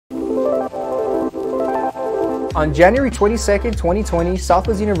On January 22nd, 2020,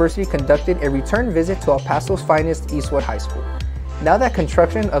 Southwest University conducted a return visit to El Paso's finest, Eastwood High School. Now that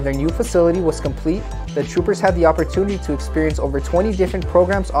construction of their new facility was complete, the troopers had the opportunity to experience over 20 different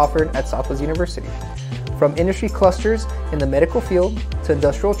programs offered at Southwest University. From industry clusters in the medical field, to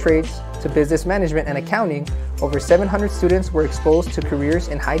industrial trades, to business management and accounting, over 700 students were exposed to careers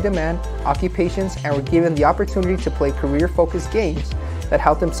in high-demand occupations and were given the opportunity to play career-focused games that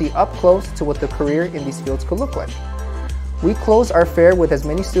helped them see up close to what the career in these fields could look like. We closed our fair with as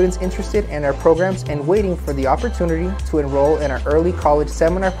many students interested in our programs and waiting for the opportunity to enroll in our early college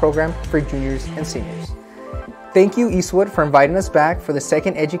seminar program for juniors and seniors. Thank you, Eastwood, for inviting us back for the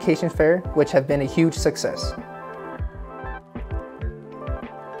second education fair, which have been a huge success.